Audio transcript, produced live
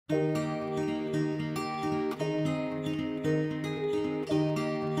We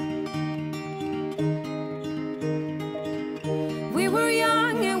were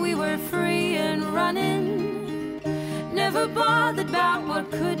young and we were free and running, never bothered about what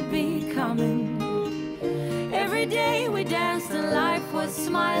could be coming. Every day we danced and life was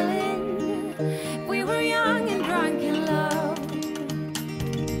smiling. We were young and drunk in love.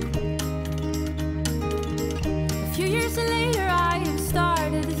 A few years later I have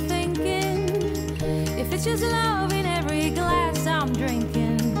started thinking, if it's just love in every glass I'm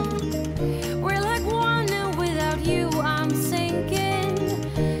drinking, we're like one and without you I'm sinking.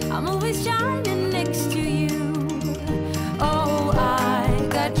 I'm always shining next to you. Oh, I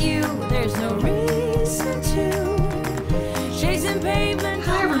got you, there's no reason to chasing pavement.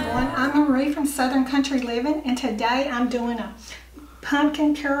 Hi everyone, I'm Marie from Southern Country Living, and today I'm doing a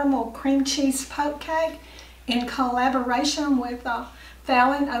pumpkin caramel cream cheese poke cake in collaboration with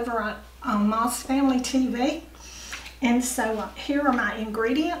Fallon over on Moss Family TV. And so here are my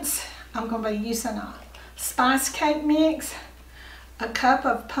ingredients. I'm going to be using a spice cake mix, a cup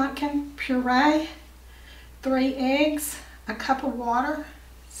of pumpkin puree, 3 eggs, a cup of water,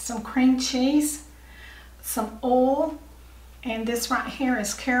 some cream cheese, some oil, and this right here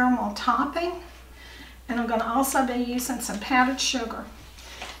is caramel topping. And I'm going to also be using some powdered sugar.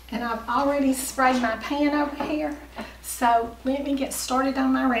 And I've already sprayed my pan over here, so let me get started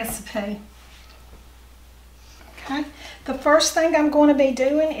on my recipe. Okay, the first thing I'm going to be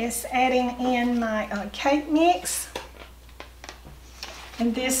doing is adding in my cake mix.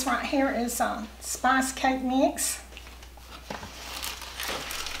 And this right here is spice cake mix.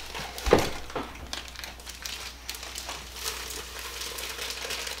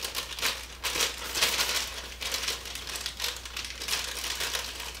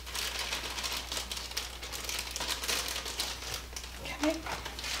 Okay.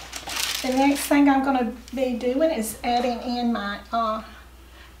 The next thing I'm going to be doing is adding in my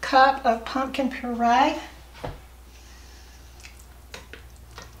cup of pumpkin puree.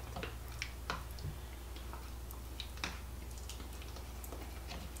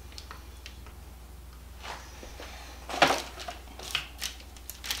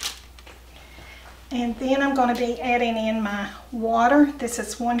 And then I'm going to be adding in my water. This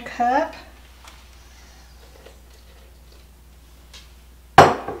is 1 cup.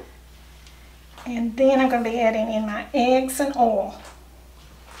 And then I'm going to be adding in my eggs and oil.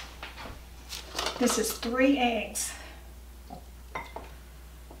 This is 3 eggs.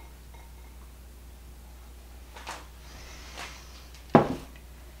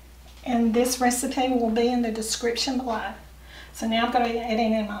 And this recipe will be in the description below. So now I'm going to be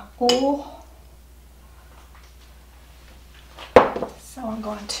adding in my oil. So I'm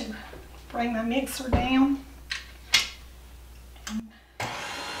going to bring my mixer down.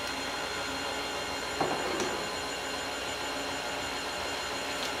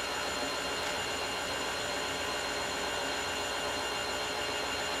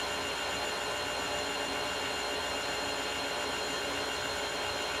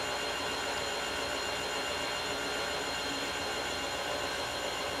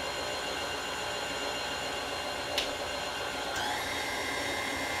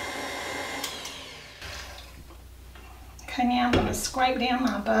 Okay, now I'm going to scrape down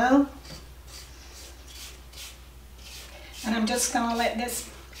my bowl, and I'm just going to let this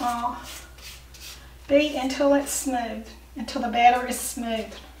beat until it's smooth, until the batter is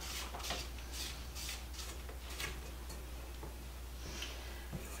smooth.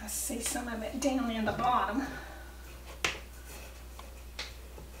 I see some of it down in the bottom.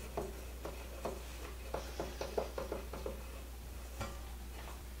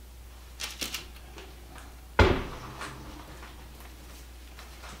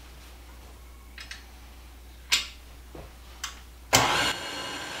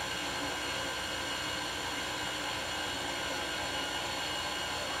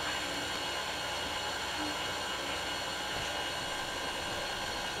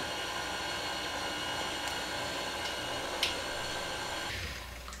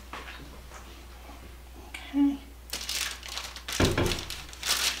 Okay.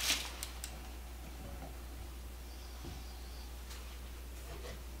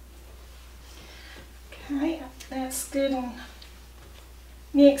 Okay, that's good and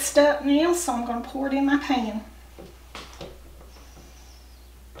mixed up now, so I'm going to pour it in my pan.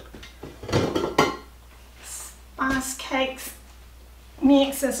 Spice cakes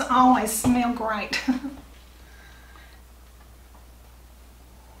mixes always smell great.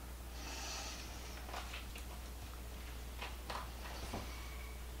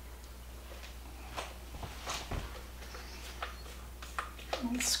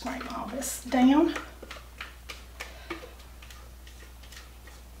 scrape all this down.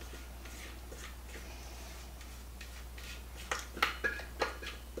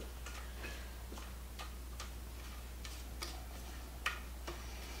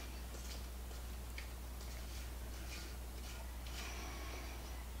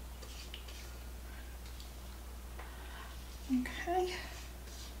 Okay.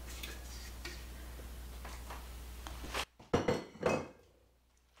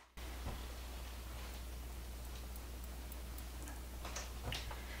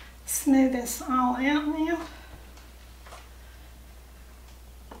 Smooth this all out now.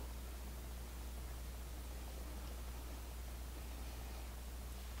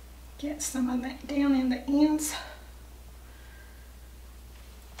 Get some of that down in the ends.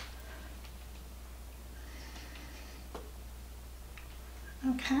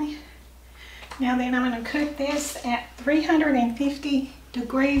 Okay, now then I'm going to cook this at 350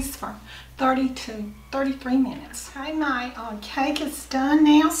 degrees for 30 to 33 minutes. Okay, my cake is done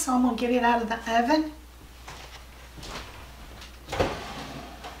now, so I'm going to get it out of the oven.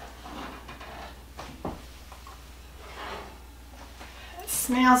 It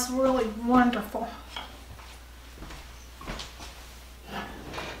smells really wonderful.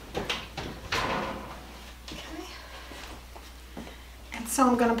 So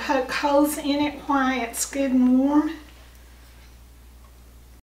I'm going to poke holes in it while it's good and warm.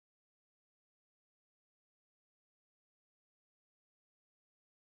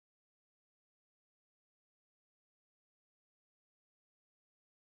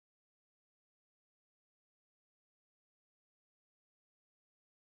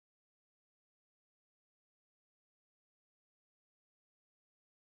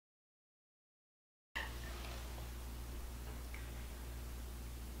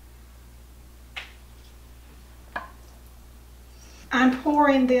 I'm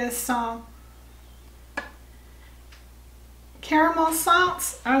pouring this caramel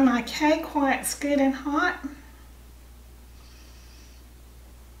salts on my cake while it's good and hot.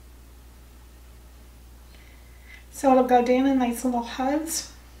 So it'll go down in these little holes.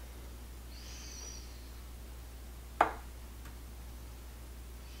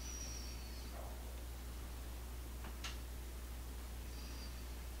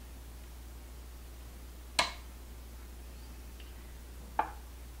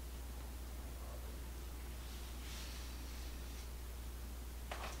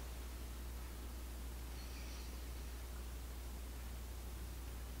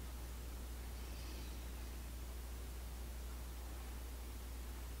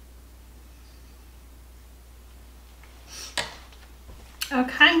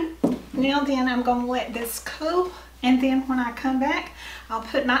 Okay, now then I'm going to let this cool, and then when I come back I'll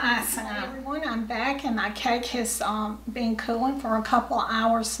put my icing on. Everyone, I'm back and my cake has been cooling for a couple of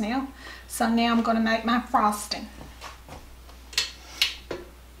hours now. So now I'm going to make my frosting.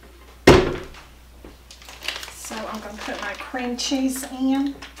 So I'm going to put my cream cheese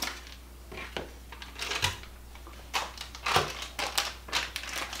in.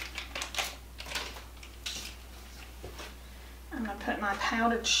 I'm going to put my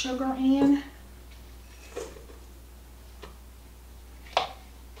powdered sugar in.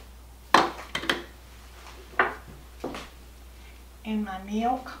 And my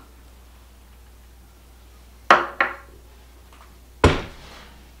milk.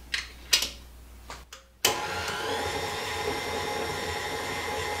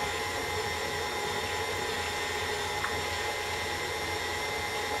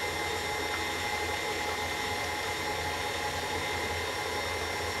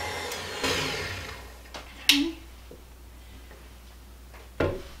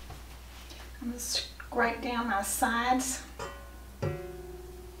 I'm going to scrape down my sides.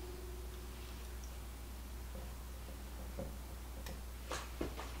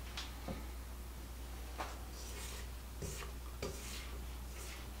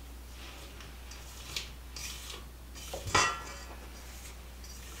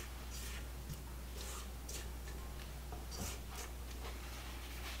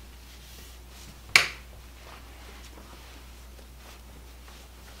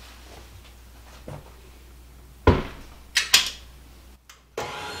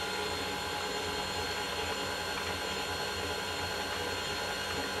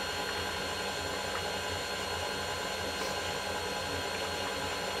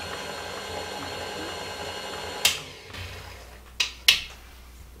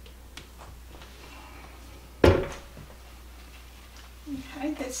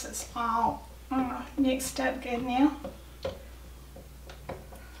 Okay, this is all mixed up good now.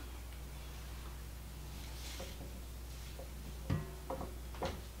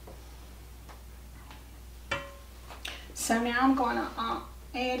 So now I'm going to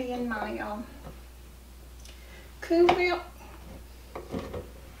add in my Cool Whip.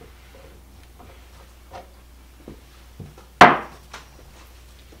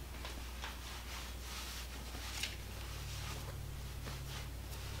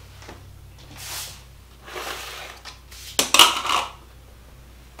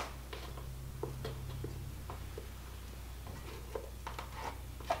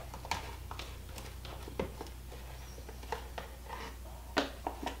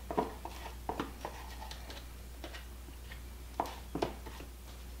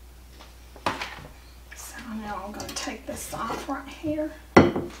 Now I'm going to take this off right here.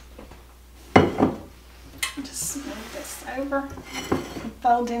 Just smooth this over and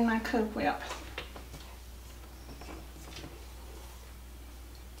fold in my Cool Whip.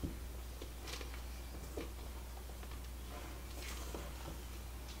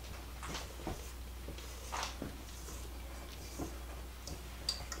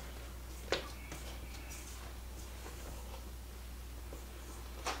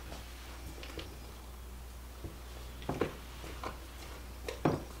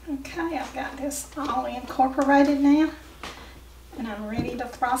 Okay, I've got this all incorporated now, and I'm ready to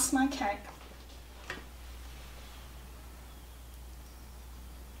frost my cake.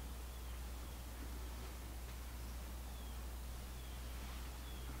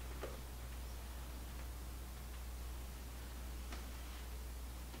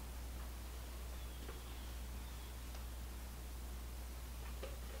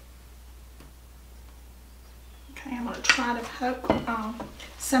 Okay, I'm going to try to poke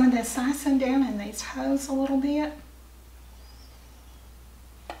some of this icing down in these holes a little bit.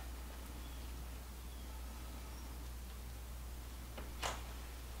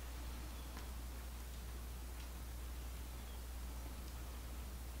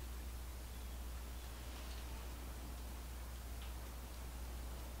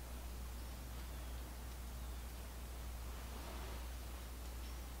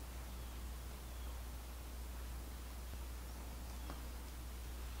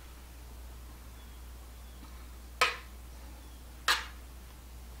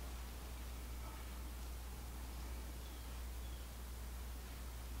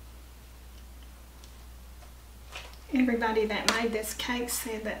 Everybody that made this cake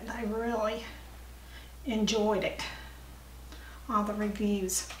said that they really enjoyed it, all the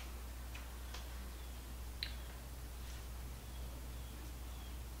reviews.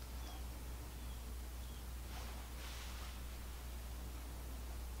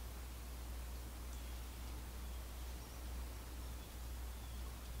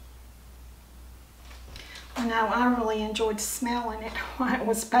 I know I really enjoyed smelling it while it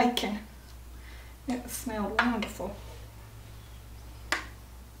was baking. It smelled wonderful. Okay.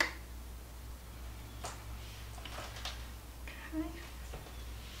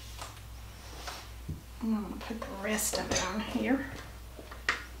 I'm going to put the rest of it on here.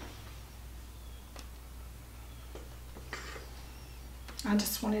 I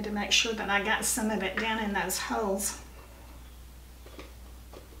just wanted to make sure that I got some of it down in those holes.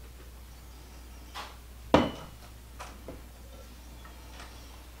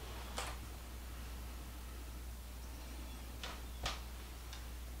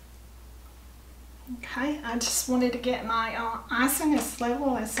 Okay, I just wanted to get my icing as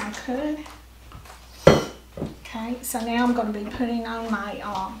level as I could. Okay, so now I'm going to be putting on my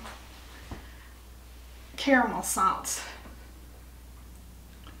caramel salts.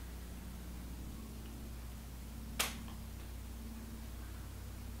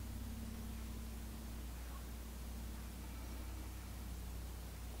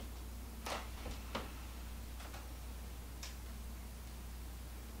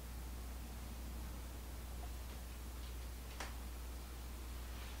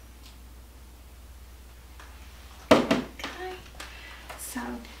 So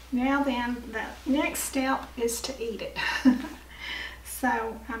now then, the next step is to eat it.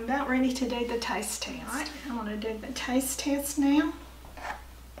 So I'm about ready to do the taste test. All right, I'm going to do the taste test now.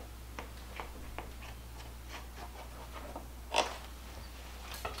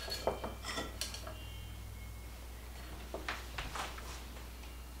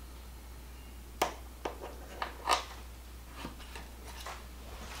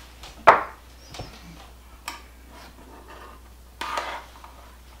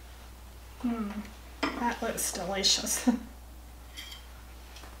 That looks delicious.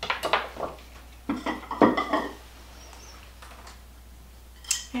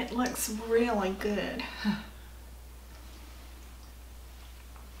 It looks really good.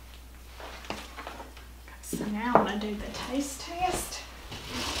 So now I'm going to do the taste test.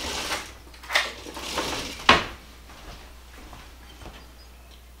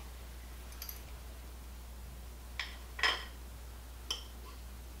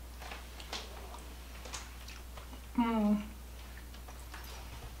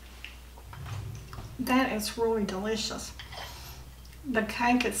 that is really delicious. The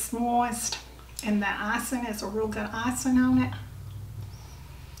cake is moist and the icing is a real good icing on it.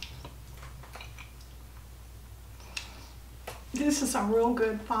 This is a real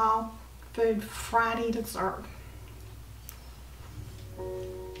good fall food Friday dessert.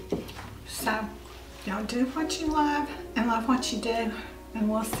 So, y'all do what you love and love what you do, and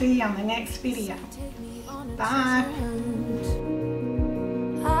we'll see you on the next video. Bye.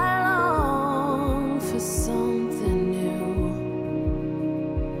 I long for something new.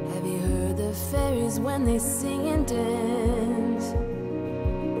 Have you heard the fairies when they sing and dance?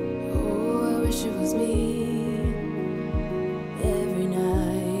 Oh, I wish it was me every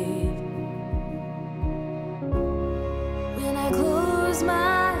night. When I close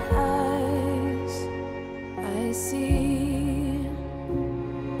my eyes, I see